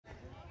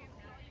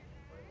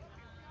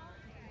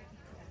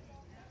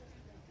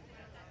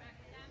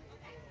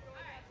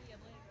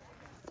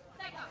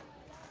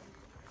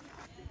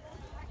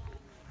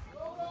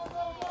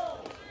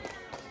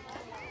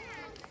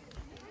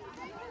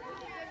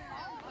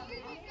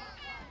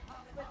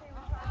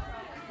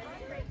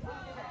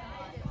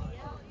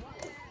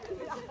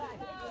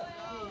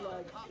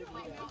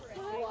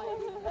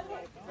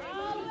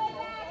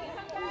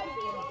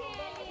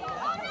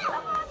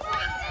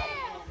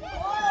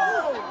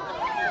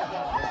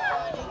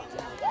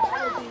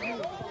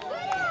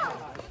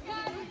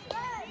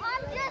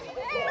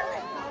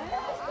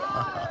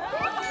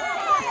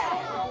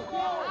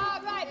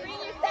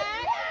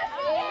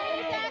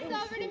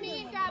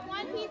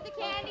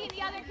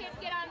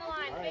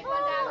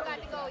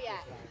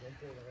yet.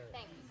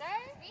 Thank you, sir.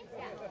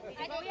 Yeah.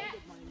 Can I go yet?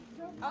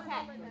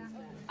 Okay.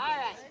 All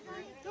right.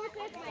 Scoot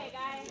this way,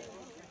 guys.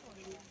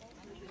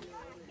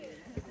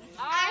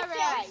 All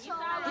right. You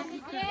saw what we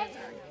did?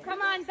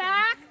 Come on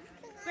back.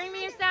 Bring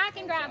me your sack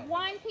and grab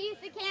one piece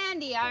of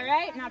candy, all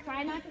right? Now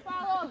try not to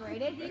fall over.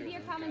 It is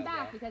easier coming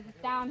back because it's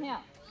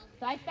downhill.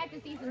 So I expect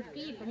to see some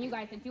speed from you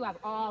guys since you have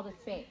all the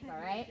space, all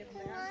right?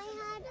 Can I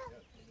have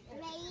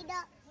made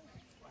up?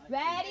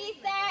 Ready,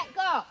 set,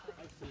 go.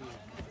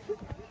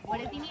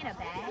 What does he need, a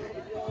bag?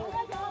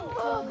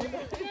 Oh, you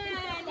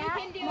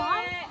can do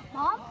it.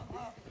 Mom?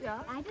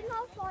 Yeah? I did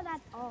not fall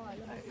at all.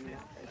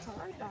 It's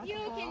hard. You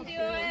can do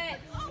it.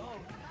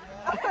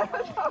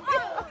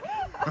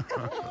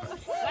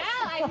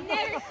 Wow, I've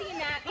never seen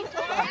that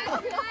before.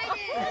 That's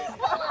excited.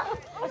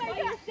 Oh my God,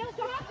 you're still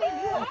talking.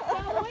 You walked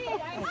all the way.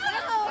 That's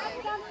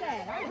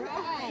something.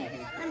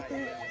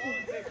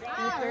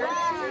 All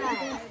right.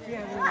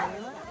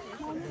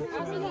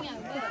 I'm looking at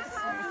this.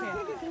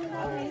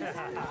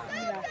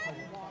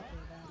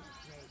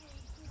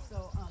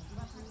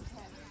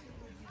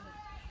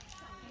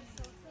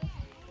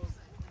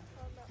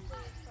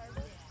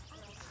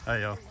 Hey,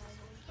 yo.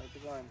 How's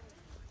it going?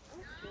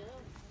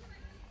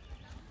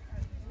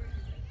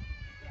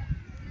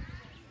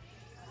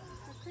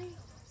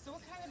 So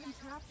what kind of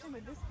contraption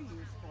would this be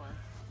used for?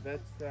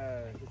 That's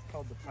it's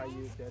called the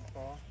Paiute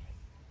deadfall.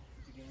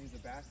 You can use a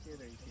basket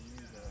or you can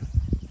use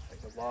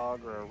a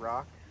log or a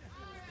rock,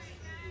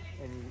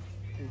 and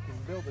you can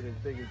build it as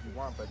big as you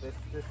want. But this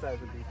size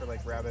would be for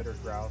like rabbit or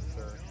grouse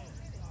or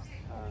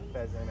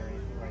pheasant or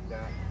anything like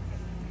that.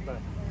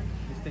 But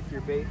you stick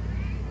your bait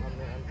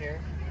on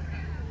here,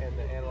 and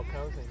the animal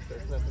comes and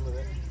starts messing with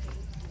it.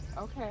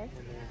 Okay.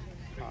 And then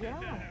Yeah,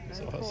 That's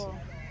very awesome. cool.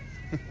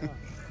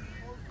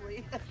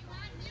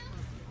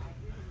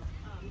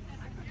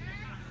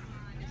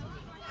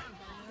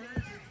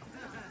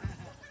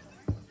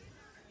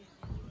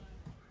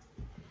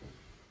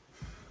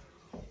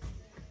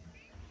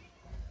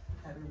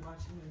 Have you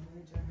watching the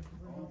movie Jacket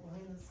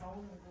behind the song?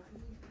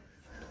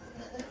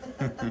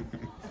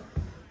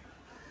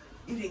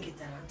 You didn't get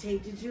that on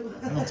tape, did you?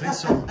 I don't think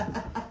so.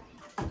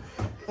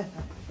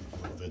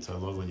 Vince, I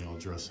love when y'all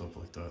dress up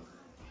like that.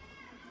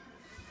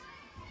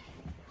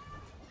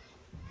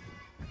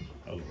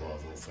 I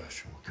love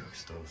old-fashioned cook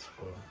stoves.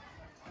 But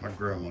my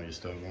grandma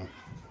used to have one.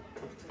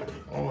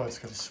 Oh, it's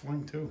got a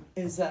swing too.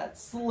 Is that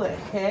slick,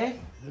 hey?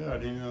 Yeah, I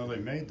didn't even know they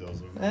made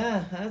those.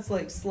 Ah, that's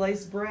like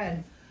sliced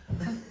bread.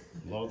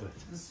 Love it.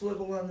 The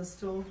swivel on the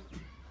stove.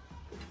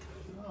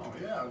 Oh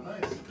yeah,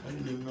 nice. I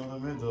didn't even know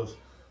they made those.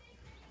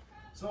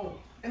 So,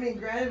 I mean,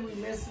 granted, we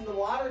missing the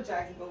water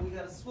jacket, but we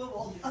got a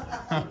swivel. So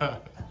what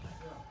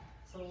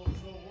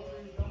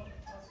are you doing?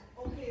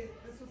 Okay,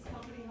 this was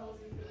company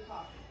housing for the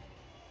coffee.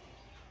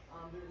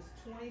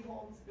 There's 20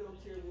 homes built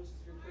here, which is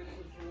referred to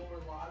as the lower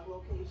log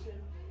location.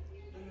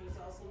 Then there's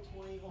also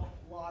 20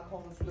 log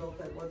homes built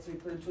at what's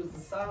referred to as the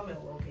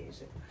sawmill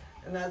location.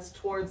 And that's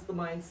towards the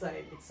mine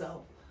site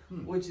itself,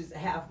 which is a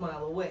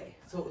half-mile away.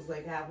 So it was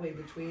like halfway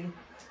between.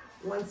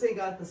 Once they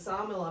got the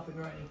sawmill up and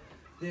running,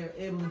 they're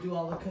able to do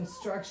all the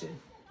construction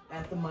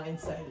at the mine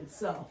site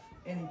itself.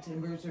 Any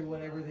timbers or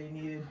whatever they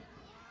needed.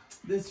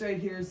 This right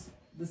here is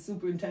the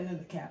superintendent,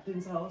 the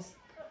captain's house.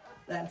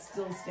 That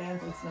still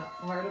stands. It's not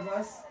part of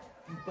us,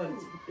 but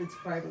it's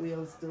privately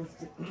owned.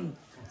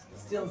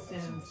 Still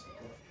stands.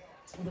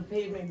 The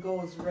pavement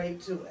goes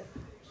right to it,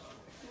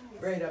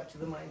 right up to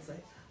the mine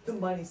site. The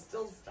money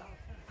still stops.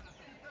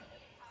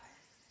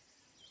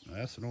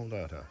 That's an old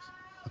outhouse.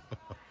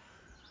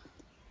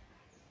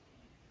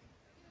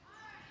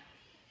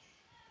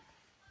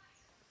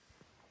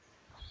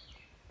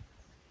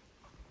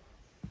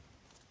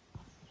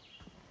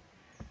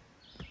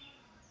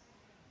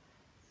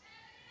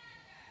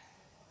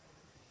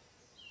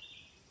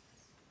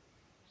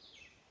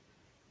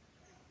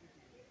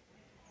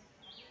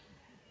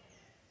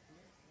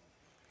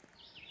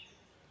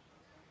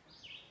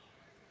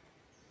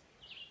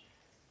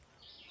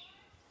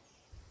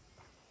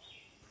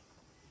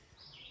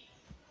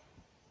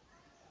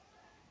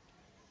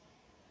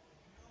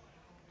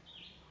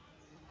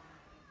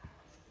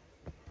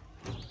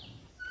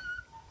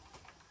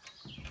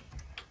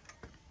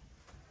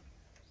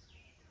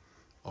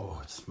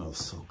 Oh, it smells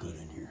so good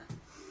in here.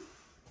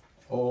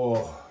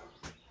 Oh,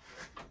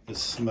 it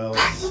smells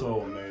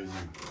so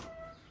amazing.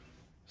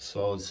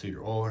 Solid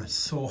cedar. Oh, and it's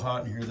so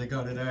hot in here. They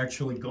got it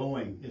actually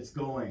going. It's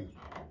going.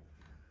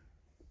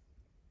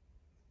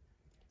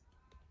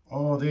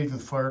 Oh, they even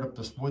fired up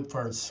this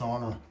wood-fired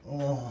sauna.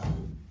 Oh,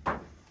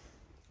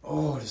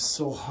 oh, it is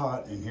so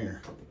hot in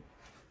here.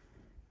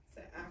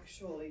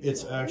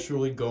 It's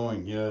actually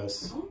going,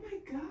 yes. Oh my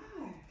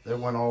gosh. They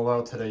went all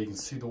out today. You can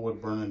see the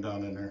wood burning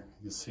down in there.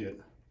 You can see it.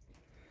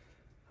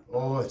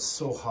 Oh, it's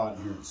so hot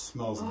in here. It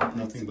smells like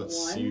nothing but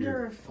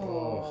cedar.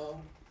 Oh.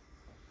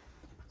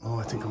 Oh,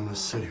 I think I'm gonna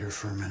sit here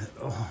for a minute.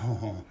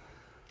 Oh.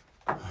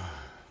 I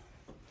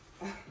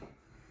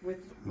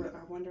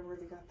wonder where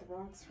they got the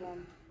rocks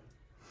from.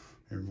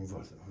 Here, move out.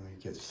 Let me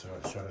get a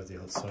shot of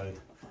the outside.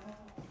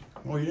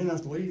 Oh, you didn't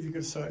have to leave. You could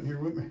have sat in here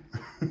with me.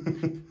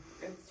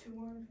 It's too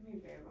warm for me,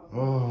 babe.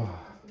 Oh.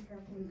 Be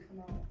careful when you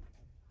come out.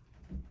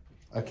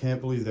 I can't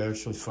believe they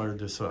actually fired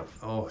this up.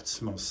 Oh, it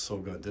smells so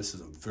good. This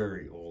is a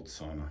very old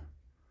sauna.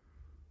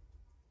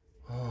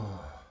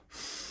 Oh,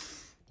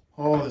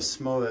 oh, the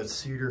smell of that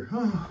cedar.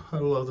 Oh, I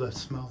love that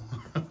smell.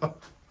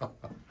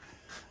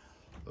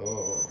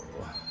 Oh,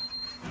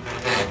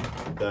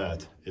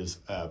 that is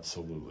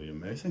absolutely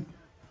amazing.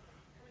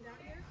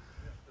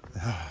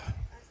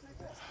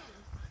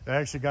 They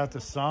actually got the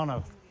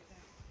sauna.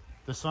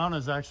 The sauna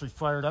is actually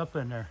fired up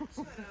in there.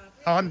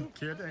 I'm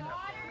kidding. Down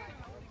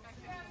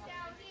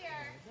here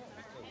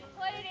and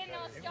put it in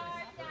those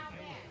jars down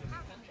there.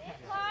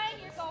 This line,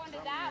 you're going to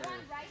that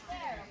one right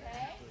there,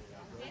 okay?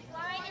 This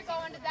line, you're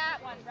going to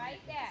that one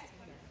right there.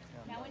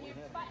 Now when your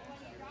jar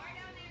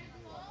down there is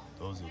full,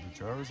 Those are the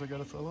jars I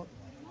gotta fill up.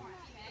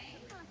 okay?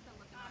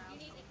 You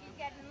need to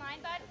get in line,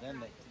 bud. Then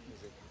they,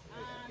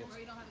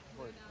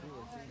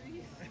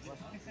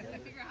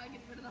 Figure out how to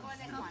get rid of the one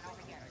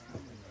over here.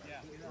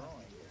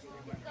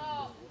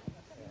 So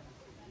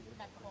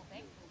that's the whole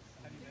thing.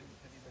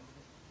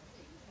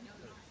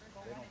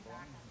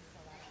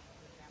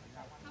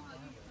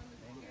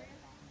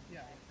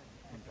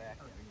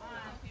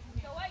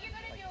 So what you're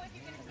gonna do is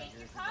you're gonna take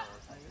your cup,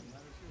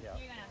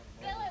 you're gonna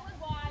fill it with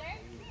water,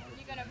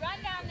 you're gonna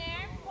run down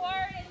there, pour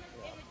it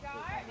in the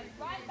jar, and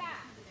run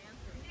back.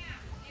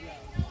 Now, there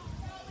is no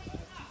throwing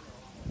the cup.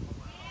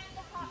 Hand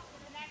the cup to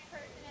the next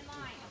person in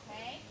line,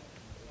 okay?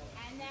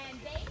 And then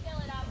they fill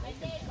it up and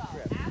they go.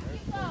 After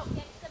you go,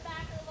 get to the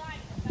back of the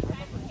line.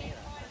 Sometimes you take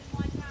more than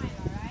one time,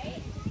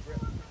 alright?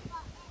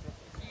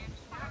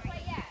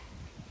 Halfway yet.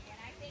 And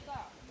I say go.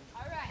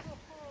 Alright.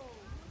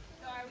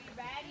 So are we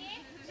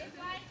ready? This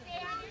line,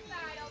 stay on your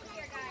side over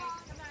here, guys.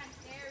 Come on,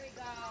 there we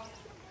go.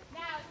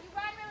 Now, if you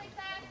run really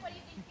fast, what do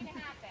you think is going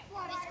to happen?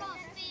 It's gonna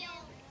spill.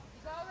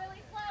 You go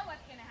really slow,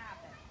 what's going to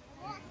happen?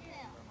 Won't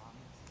spill.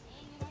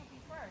 And you won't be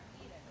first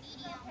either.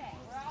 It's okay.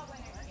 We're all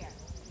winners here.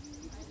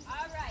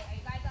 Alright, are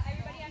you guys,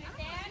 everybody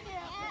understand?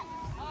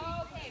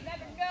 Okay,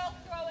 remember, no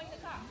throwing the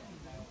cup.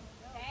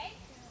 Okay?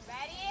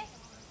 Ready?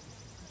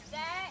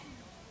 Set.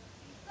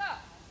 Go.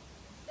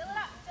 Fill it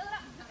up, fill it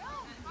up. Go.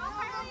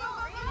 Breathe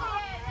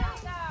in, there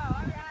we go.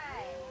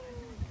 Alright.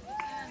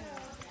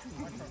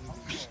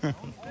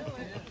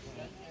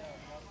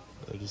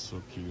 That is so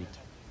cute.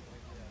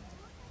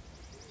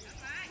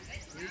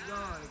 Keep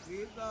going,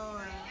 keep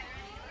going.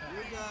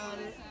 You got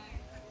it.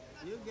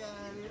 You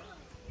got it.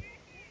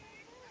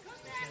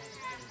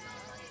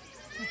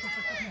 There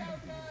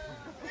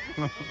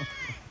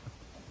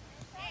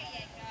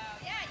you go.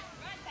 Yeah, you can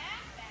run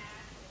back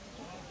fast.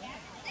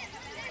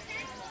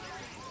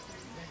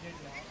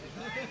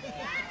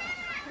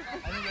 I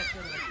think that's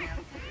sort of a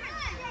camp.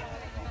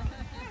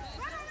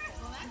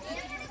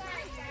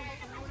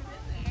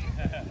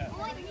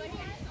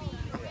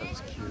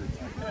 That's cute.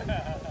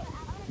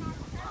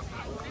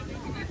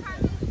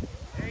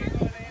 There you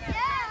go, Dana.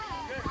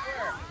 Good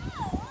work.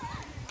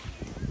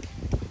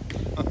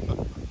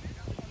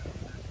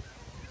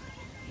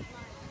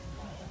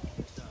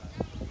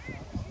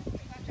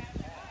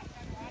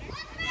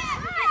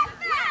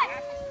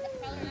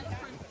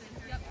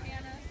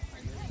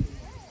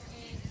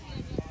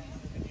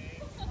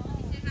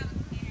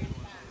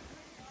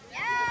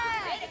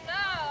 Way to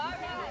go. All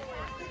right.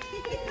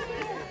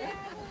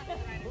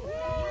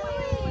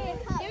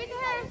 Here we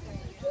go.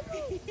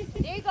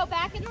 There you go.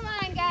 Back in the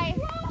line, guys.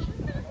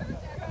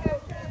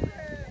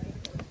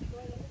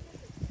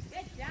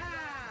 Good job.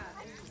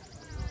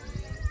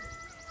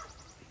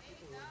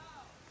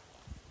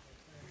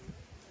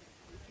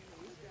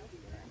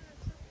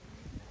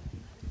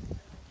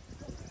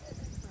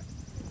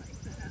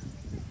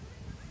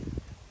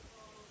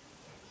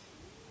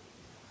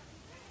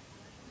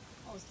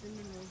 Oh,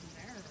 cinnamon rolls and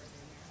there.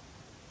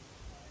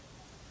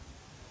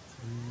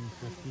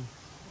 350.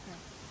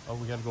 Oh,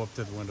 we gotta go up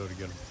to the window to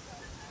get them.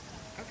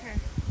 Okay.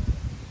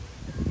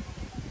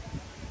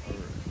 All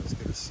right, let's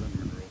get a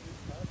cinnamon roll.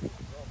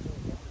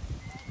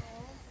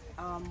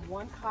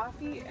 One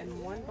coffee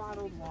and one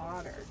bottled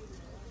water.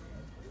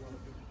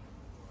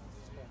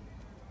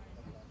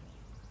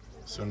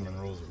 Cinnamon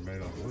rolls are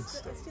made out of wood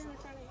stuff.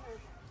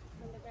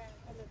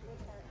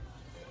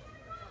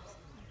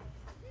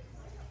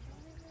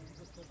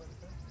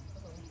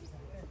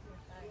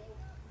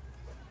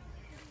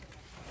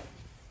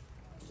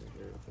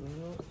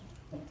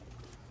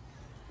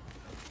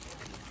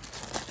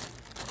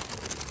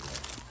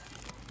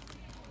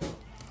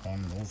 On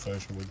an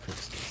old-fashioned wood cook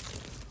stove.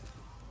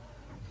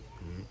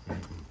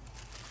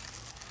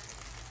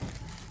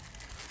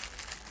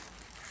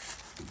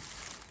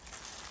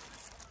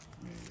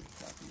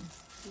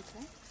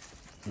 Okay.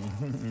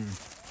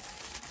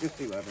 Just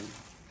 11.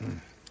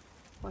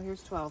 Well,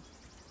 here's 12.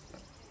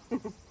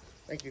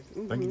 Thank you.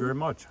 Thank you very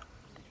much.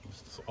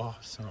 This is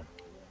awesome.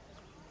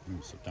 I'm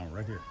gonna sit down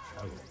right here.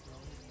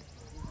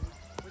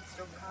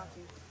 Woodstone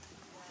coffee.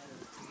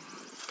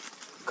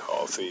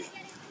 Coffee.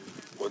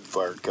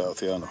 Wood-fired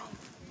coffee on a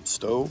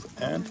stove,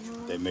 and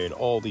they made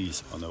all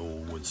these on the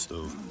old wood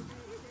stove.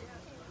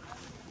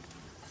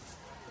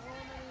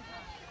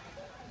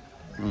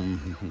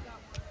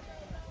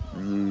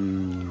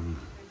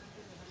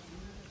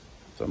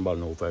 Something about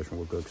an old-fashioned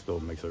wood cook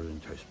stove makes everything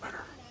taste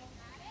better.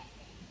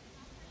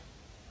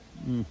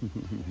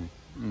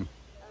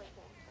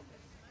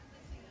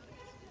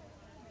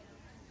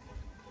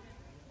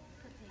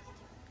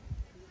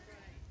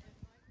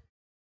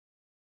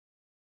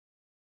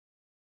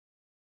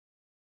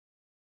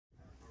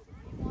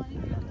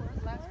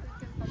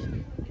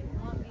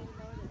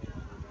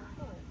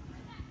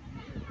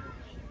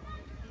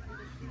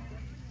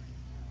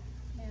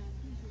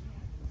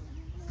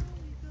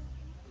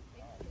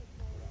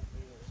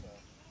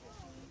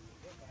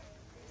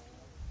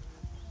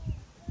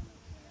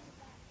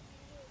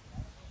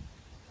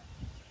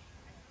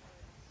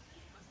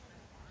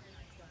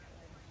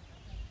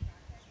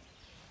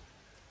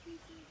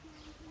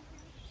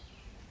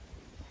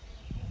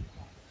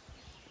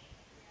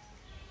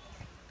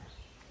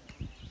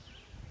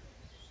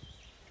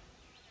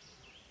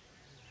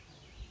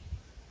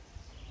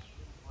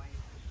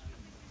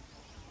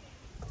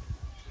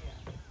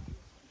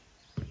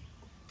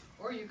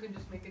 Or you can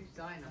just make a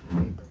design on the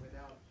paper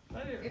without.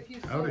 If you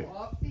sew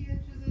off the edge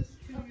of this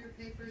to your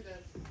paper,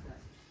 that's nice.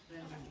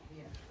 Then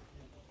yeah.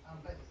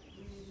 But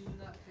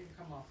not to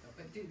come off though.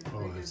 But do.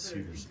 Oh, that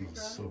cedar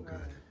smells so good.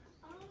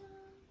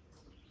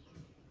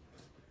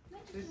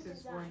 This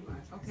is one.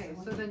 Okay,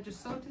 so then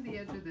just sew to the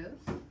edge of this.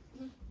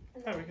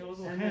 Yeah, we got a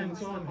little And then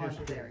hands-on slip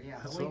history. there. Yeah.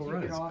 That's wait till all you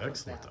right. get It's off of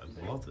excellent. that.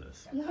 I love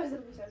this.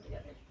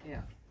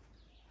 Yeah.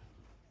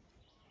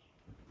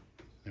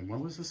 And when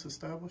was this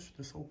established,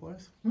 this whole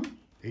place?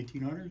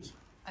 1800s?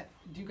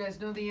 Do you guys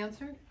know the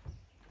answer?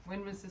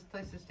 When was this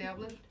place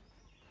established?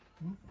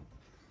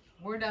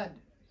 We're not.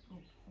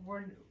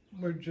 We're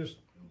just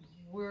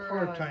We're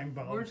part-time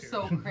We're volunteers.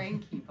 so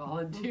cranky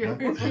volunteers.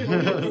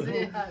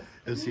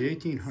 It's the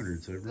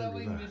 1800s. I remember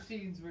Sewing that.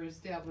 machines were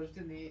established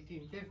in the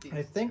 1850s.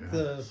 I think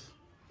Yes.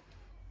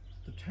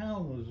 the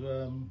town was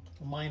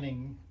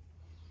mining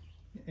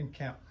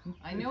encampment.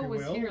 I know if it you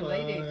was will, here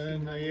late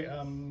in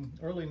 1800s.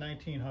 the early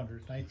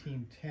 1900s,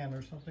 1910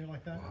 or something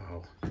like that.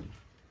 Wow.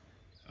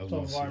 I Some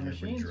love of seeing our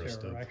everybody machines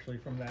dressed here are up. actually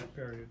from that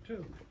period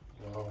too.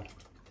 Wow.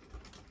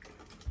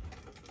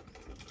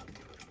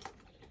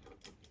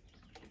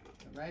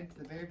 Right to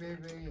the very, very,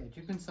 very edge.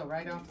 You can sew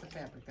right off the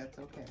fabric. That's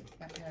okay.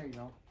 Yeah, there you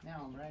go.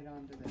 Now I'm right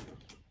on to there.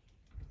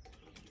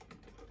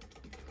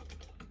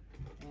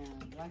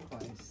 And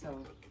likewise,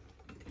 so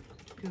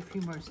do a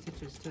few more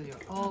stitches till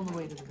you're all the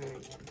way to the very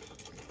end.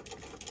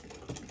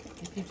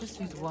 If you just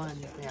use one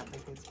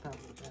fabric, it's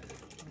probably better.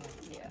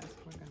 Yeah,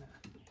 we're gonna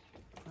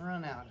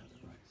run out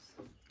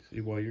otherwise.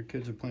 See, while your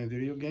kids are playing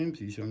video games,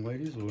 these young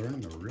ladies are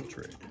learning a real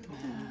trade.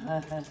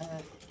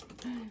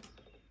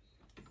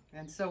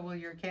 And so will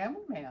your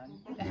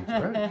cameraman. That's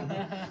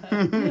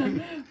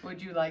right.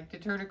 Would you like to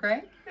turn a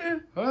crank?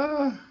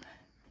 No,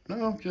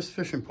 just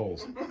fishing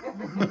poles.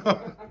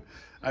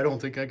 I don't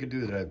think I could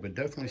do that, but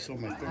definitely sew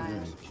my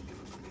fingers.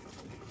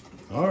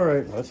 All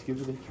right, let's give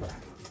it a try.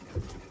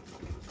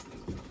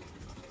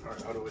 All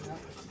right, how do we do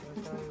this?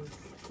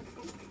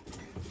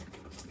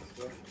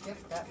 Yep,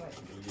 that way.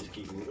 You just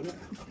keep moving it?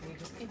 You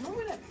just keep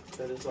moving it.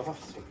 That is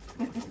awesome.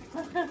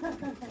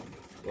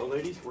 Well,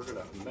 ladies, we're going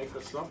to make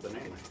us something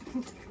anyway.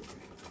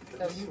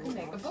 So you can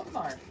make a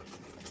bookmark.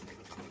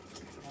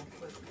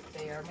 That's what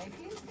they are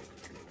making.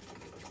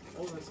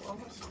 Oh, that's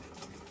awesome.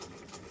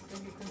 So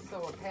you can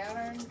sew a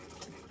pattern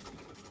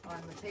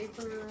on the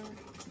paper.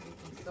 You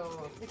can sew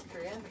a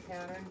picture and a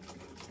pattern.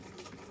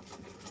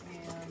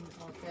 And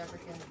or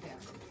fabric and a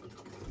pattern.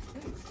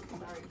 Oops,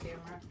 sorry,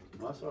 camera.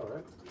 That's all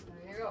right.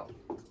 There you go.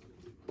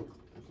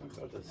 I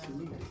thought that's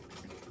neat.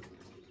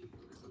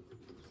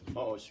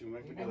 Oh, she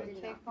might be You're going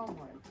good. to take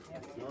homework.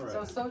 Yep. All right.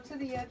 So sew to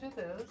the edge of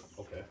this.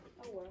 Okay.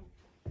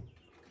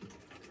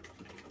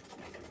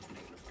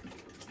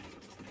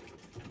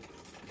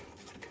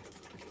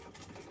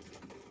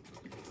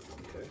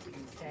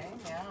 Okay,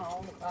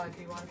 now,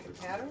 do you want the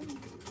pattern?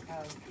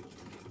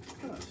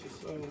 Do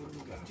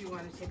you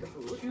want to take a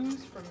boot?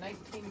 Shoes from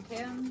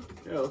 1910.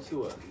 Yeah, let's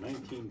do a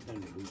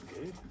 1910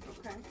 bouquet.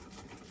 Okay.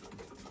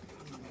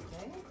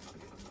 Okay.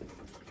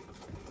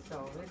 So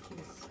if you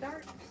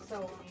start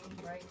sewing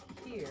right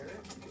here,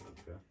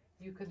 Okay.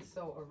 you can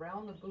sew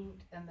around the boot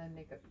and then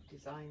make a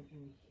design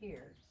in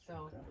here.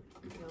 So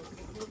you'll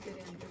slip it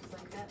in just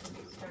like that and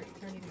just start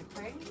turning the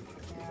crank.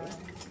 And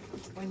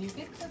when you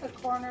get to the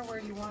corner where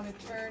you want to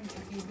turn,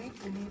 if you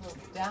leave the needle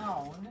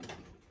down,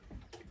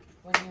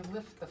 when you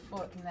lift the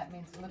foot, and that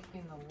means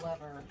lifting the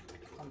lever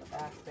on the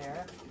back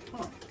there,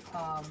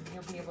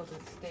 you'll be able to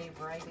stay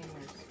right in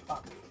your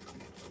spot.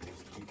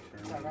 Just keep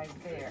turning. So right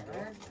there.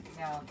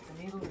 Now if the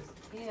needle is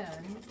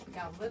in,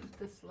 now lift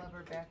this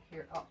lever back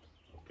here up.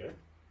 Okay.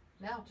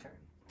 Now turn.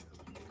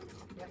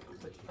 Yep,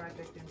 switch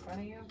project in front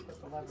of you, put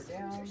the lever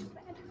down.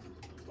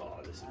 Oh,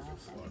 this is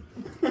fun.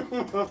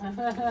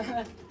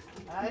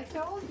 I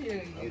told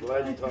you. I'm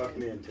glad you talked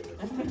me into it.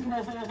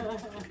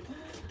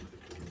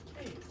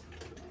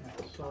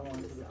 sew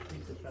onto the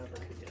piece of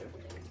fabric again.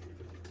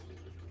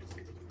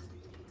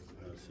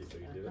 Let's see if we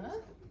can do it.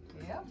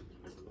 Yep.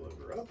 Lift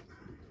her up.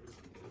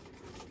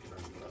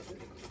 Turn the bucket.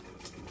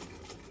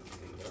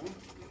 Down.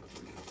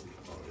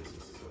 Oh, this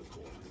is so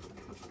cool.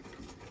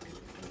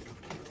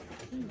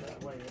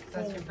 That way it's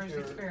That's your first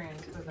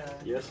experience with a...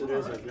 Yes, it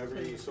is. I've never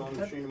used a sewing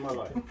machine in my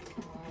life.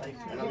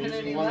 And I'm Even an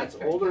using one that's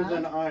electric, older huh?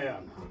 than I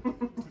am.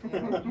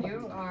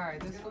 You are.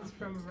 This one's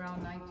from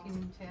around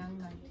 1910,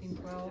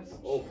 1912.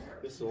 Oh,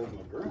 this is old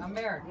McGurn.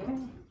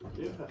 American.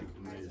 Yeah,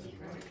 amazing.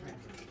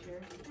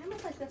 I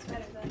almost like this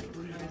better though.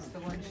 Whereas the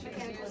one she's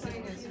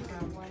using is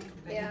from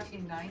the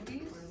 1890s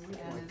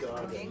and is God,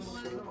 from this is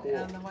England, so cool.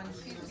 and the one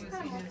she's using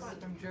is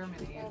from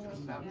Germany. It's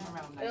about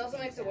around It also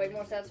makes it way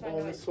more satisfying Oh,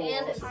 to that's it. so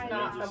And it's awesome.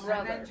 not a And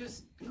rubber. then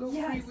just go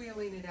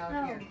freewheeling it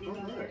out here.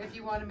 If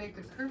you want to make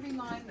a curvy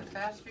line, the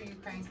faster you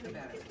crank, the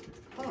better.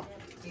 Huh.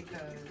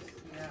 Because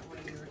that way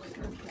you're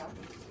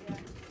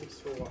It's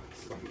so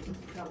awesome.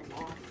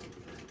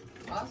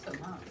 awesome,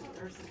 huh?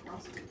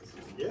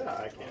 Yeah,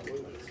 I can't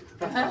believe this.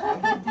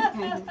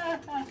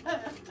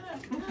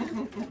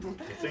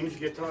 The things you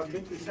get taught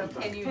kids So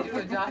sometimes. can you do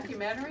a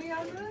documentary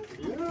on this?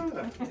 Yeah, Yeah,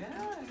 there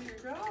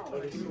you go.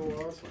 that is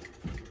so awesome.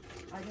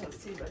 I gotta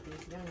see what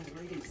these young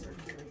ladies are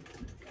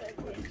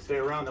doing. Stay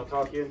around, they'll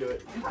talk you into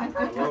it. I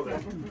love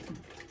it.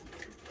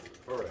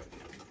 All right,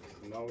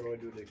 so now what do I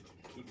do to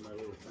keep my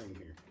little thing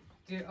here?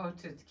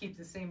 To keep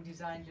the same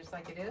design just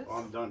like it is? Oh,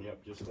 I'm done,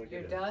 yep, just like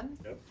You're it is. done?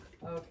 Yep.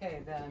 Okay,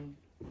 then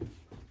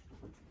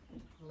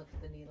lift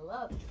the needle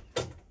up,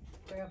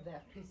 grab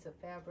that piece of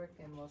fabric,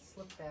 and we'll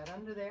slip that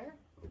under there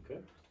Okay.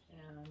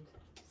 and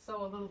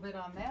sew a little bit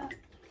on that.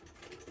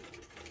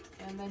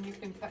 And then you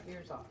can cut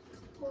yours off.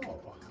 Oh,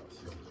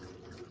 awesome.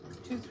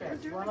 2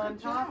 threads, one on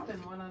top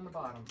and one on the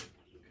bottom.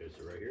 Okay,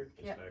 so right here,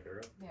 just Yep. back her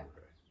up? Yeah.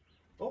 Okay.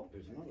 Oh,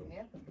 there's another one.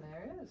 Yep,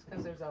 there it is,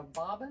 because there's a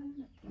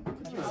bobbin, a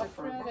top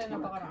thread, and a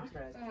bottom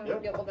thread.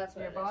 Yep. Yeah, well, that's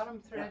what Your it is. bottom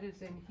thread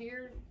is in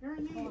here.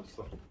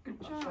 Awesome.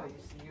 I'll show you,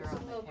 so you're It's a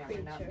on little the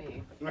camera, not creature.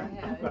 me. Go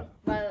ahead.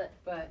 Violet.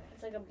 But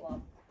It's like a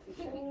blob.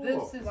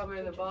 this is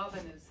where the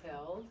bobbin is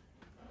held.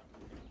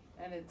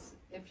 And it's,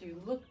 if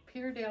you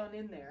peer down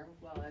in there,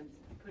 well, I'm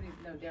putting,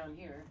 no, down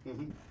here.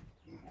 Mhm.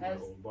 As,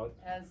 My old butt.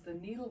 as the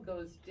needle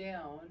goes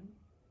down,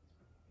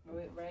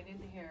 right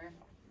in here,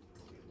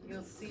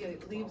 you'll see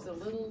it leaves a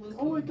little loop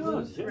Oh, it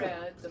blue does, yeah.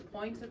 thread. The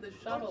point of the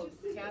shuttle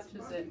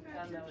catches it,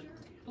 and the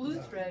blue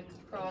thread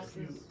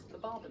crosses the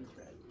bobbin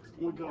thread.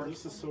 Oh my God,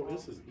 this is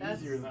That's-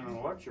 easier than an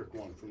electric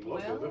one from the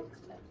look of Well, it.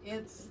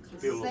 it's the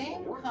Feel a little same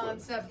more work, but-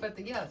 concept, but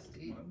yes,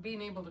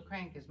 being able to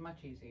crank is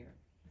much easier.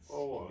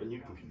 Oh, and you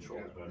can control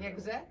it better. Yeah,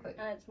 exactly.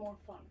 And it's more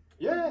fun.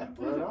 Yeah,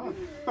 right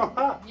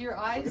on. Your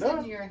eyes Look at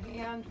and your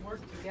hand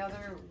work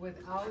together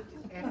without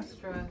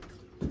extra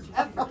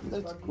effort.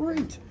 That's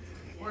great.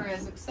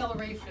 Whereas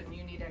acceleration,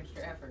 you need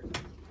extra effort.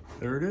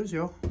 There it is,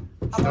 yo.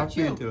 How about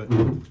you? Into it.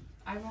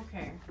 I'm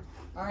okay.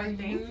 Are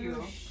Thank you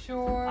you.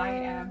 sure? I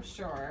am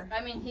sure.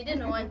 I mean, he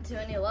didn't want to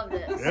and he loved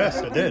it. Yes,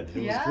 I did. It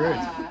was Yeah.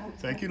 great.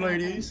 Thank you,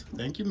 ladies.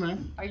 Thank you,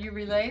 man. Are you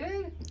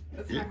related?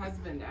 That's Yeah. my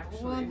husband,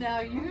 actually. Well, now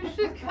you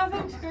should come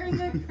and turn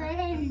the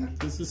crank.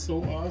 This is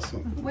so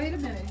awesome. Wait a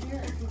minute,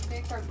 here,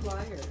 take our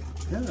flyer.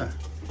 Yeah.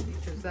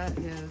 Because that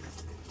is,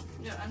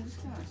 Yeah, I'm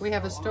just gonna. we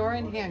have a store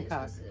in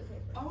Hancock.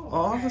 Oh,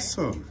 okay.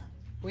 Awesome.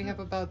 We have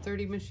about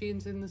 30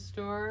 machines in the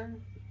store.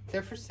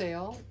 They're for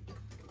sale.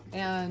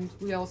 And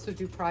we also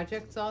do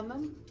projects on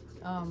them.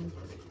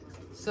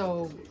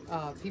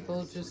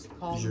 People just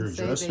call Is your and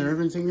say address and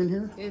everything in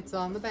here? it's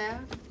on the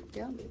back.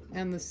 Yeah.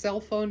 And the cell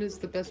phone is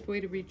the best way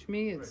to reach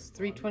me. It's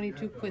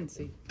 322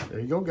 Quincy. There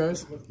you go,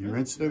 guys. You're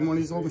interested in one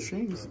of these old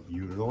machines.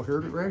 You all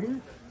heard it right here.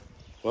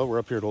 Well, we're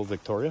up here at Old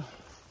Victoria.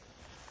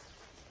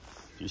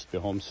 Used to be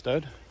a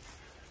homestead.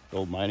 The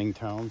old mining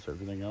towns,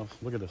 everything else.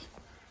 Look at this.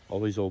 All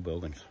these old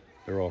buildings.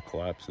 They're all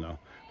collapsed now.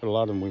 But a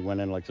lot of them we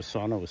went in, like the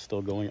sauna was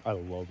still going. I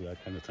love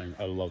that kind of thing.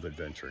 I love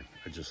adventuring.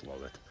 I just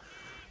love it.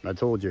 And I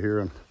told you here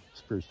in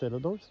Spirit State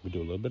Outdoors, we do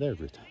a little bit of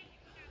everything.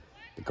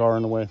 The car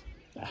in the way,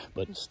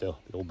 but still,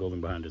 the old building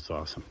behind it's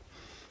awesome.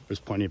 There's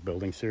plenty of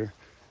buildings here.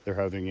 They're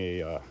having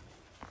a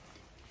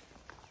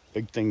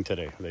big thing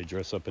today. They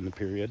dress up in the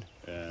period,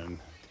 and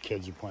the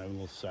kids are playing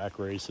little sack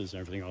races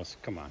and everything else.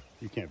 Come on,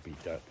 you can't beat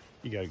that.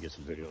 You got to get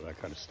some video of that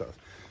kind of stuff.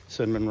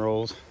 Cinnamon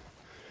rolls,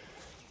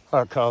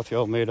 hot coffee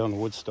all made on the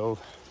wood stove.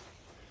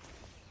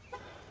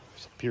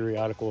 It's a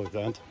periodical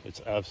event.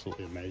 It's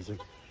absolutely amazing.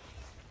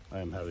 I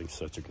am having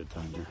such a good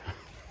time here.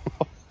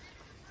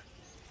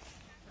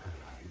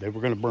 They were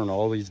going to burn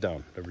all these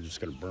down. They were just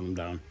going to burn them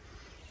down,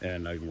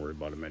 and I didn't worry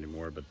about them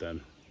anymore. But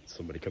then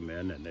somebody come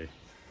in, and they've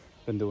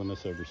been doing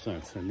this ever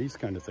since. And these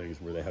kind of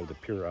things where they have the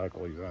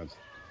periodical events,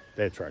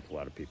 they attract a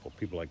lot of people.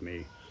 People like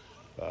me,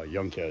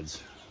 young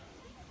kids,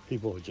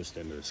 people who are just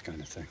into this kind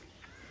of thing.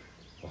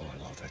 Oh,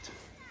 I love it.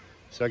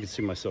 So I can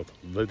see myself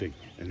living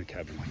in a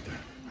cabin like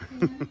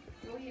that.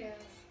 Oh, yes.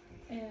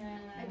 And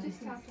I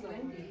just talked to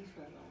Wendy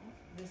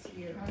this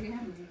year. Oh, yeah.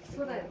 That's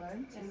what I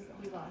learned. And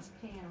we lost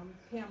Pam.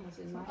 Pam was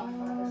in my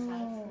father's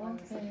house. One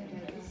was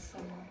in his.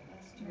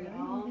 We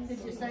all. Did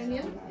you sign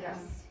in?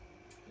 Yes.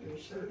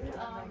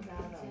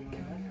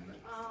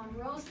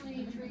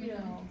 Rosalie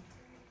Trio.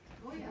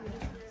 Oh, yeah.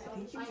 I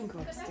think you can go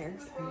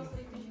upstairs.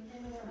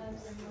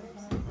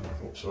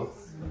 Hope so.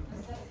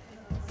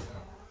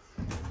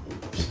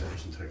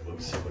 Upstairs and take a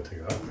look, see what they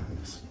got in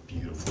this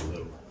beautiful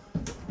little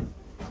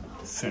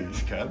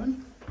finished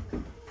cabin.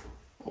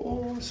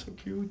 Oh, so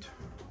cute.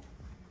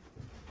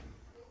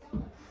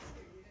 Look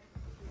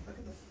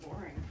at the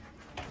flooring.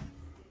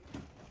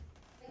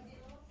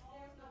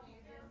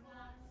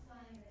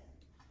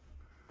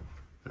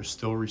 They're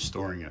still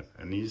restoring it.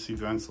 And these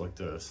events like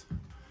this,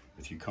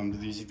 if you come to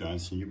these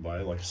events and you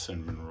buy like a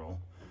cinnamon roll,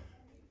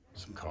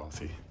 some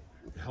coffee,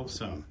 it helps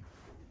them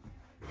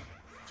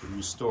to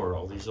restore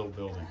all these old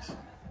buildings.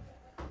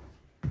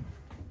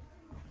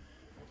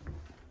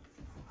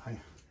 Hi.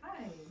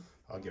 Hi.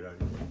 I'll get out of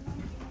here.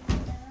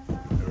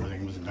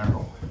 Everything was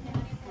narrow.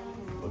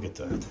 Look at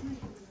that.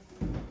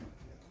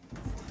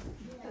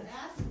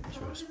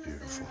 Just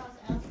beautiful.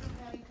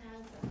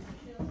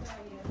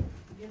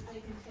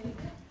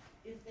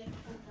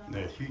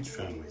 They had huge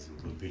families in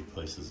little big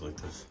places like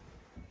this.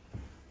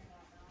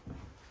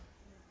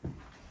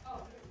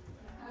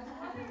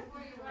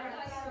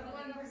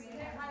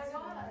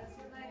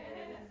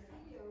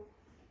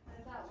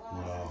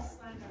 Wow.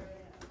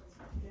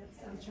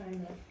 I'm trying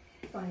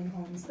to find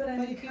homes, but I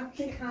mean,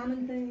 the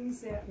common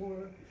things that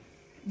were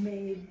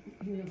made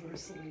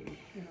universally,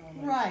 you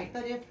know. Like, Right,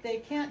 but if they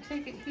can't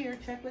take it here,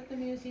 check with the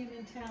museum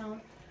in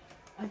town.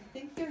 I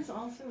think there's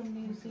also a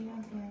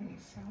museum in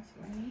South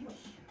Range.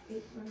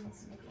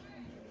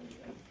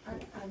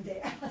 on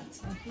that.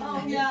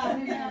 Oh, yeah,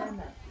 yeah.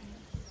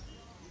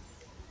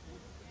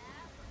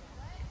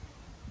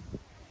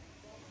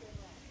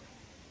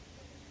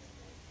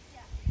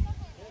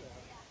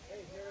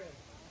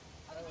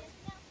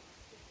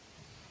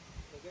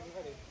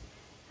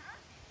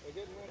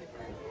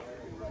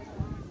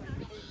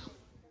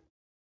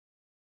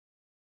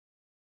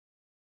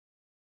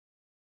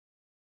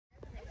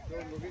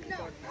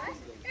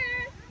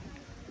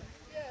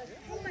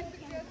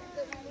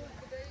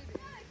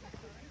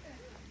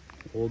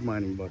 Old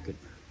mining bucket.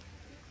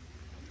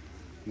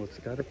 What's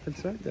got up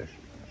inside there?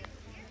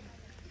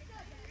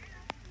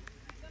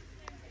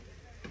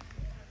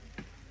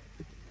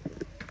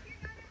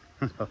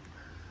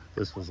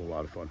 This was a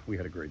lot of fun. We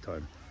had a great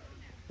time.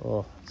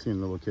 Oh,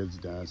 seeing little kids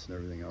dance and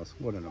everything else.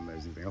 What an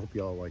amazing thing. I hope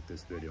you all like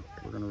this video.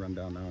 We're gonna run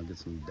down now and get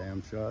some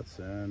dam shots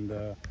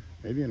and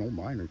maybe an old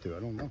mine or two. I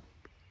don't know.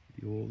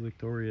 The old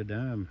Victoria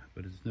Dam,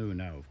 but it's new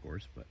now, of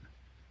course, but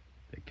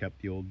they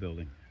kept the old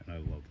building and I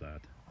love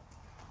that.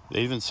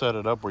 They even set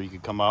it up where you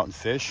could come out and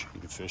fish. You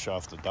can fish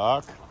off the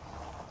dock,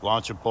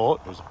 launch a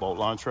boat. There's a boat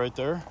launch right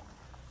there.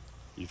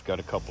 You've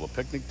got a couple of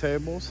picnic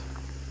tables,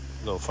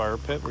 a little fire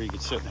pit where you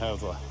could sit and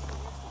have a,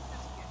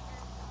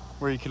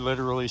 where you could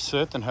literally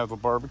sit and have a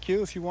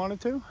barbecue if you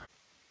wanted to.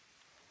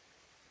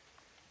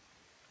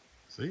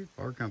 See,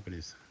 bar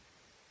companies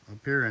up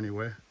here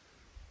anyway.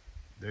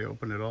 They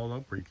open it all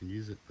up where you can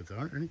use it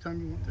without anytime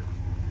you want to.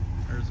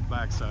 There's the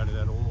backside of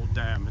that old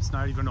dam. It's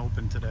not even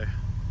open today.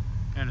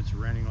 And it's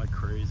raining like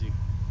crazy.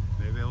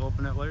 Maybe I'll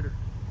open it later.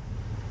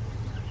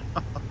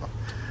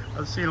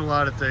 I've seen a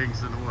lot of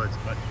things in the woods,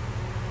 but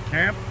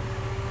camp,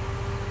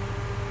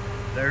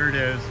 there it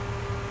is.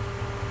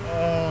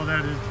 Oh,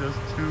 that is just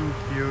too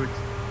cute.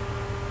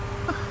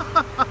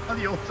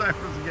 The old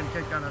timers are getting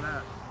kicked out of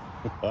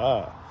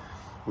that.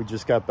 We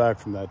just got back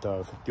from that,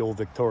 the old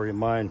Victoria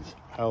mine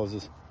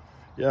houses.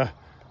 Yeah,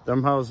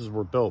 them houses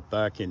were built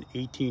back in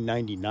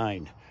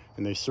 1899.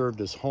 And they served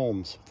as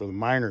homes for the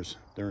miners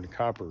during the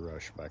copper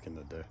rush back in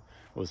the day.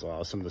 It was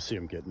awesome to see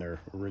them getting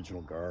their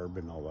original garb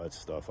and all that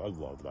stuff. I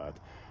love that.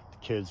 The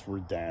kids were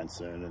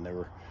dancing and they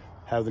were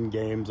having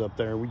games up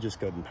there. We just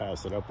couldn't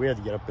pass it up. We had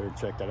to get up there and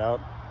check that out.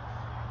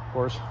 Of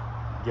course,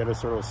 get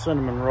us a little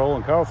cinnamon roll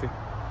and coffee.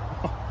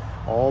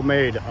 All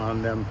made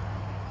on them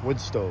wood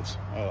stoves.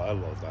 I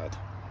love that.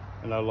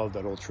 And I love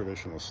that old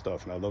traditional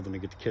stuff. And I love when they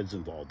get the kids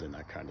involved in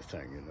that kind of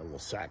thing. You know, little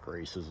sack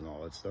races and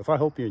all that stuff. I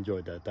hope you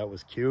enjoyed that. That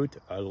was cute.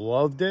 I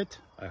loved it.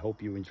 I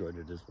hope you enjoyed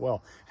it as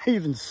well. I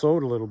even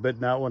sewed a little bit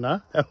in that one, huh?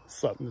 That was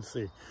something to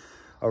see.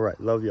 All right.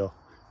 Love y'all.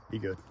 Be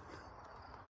good.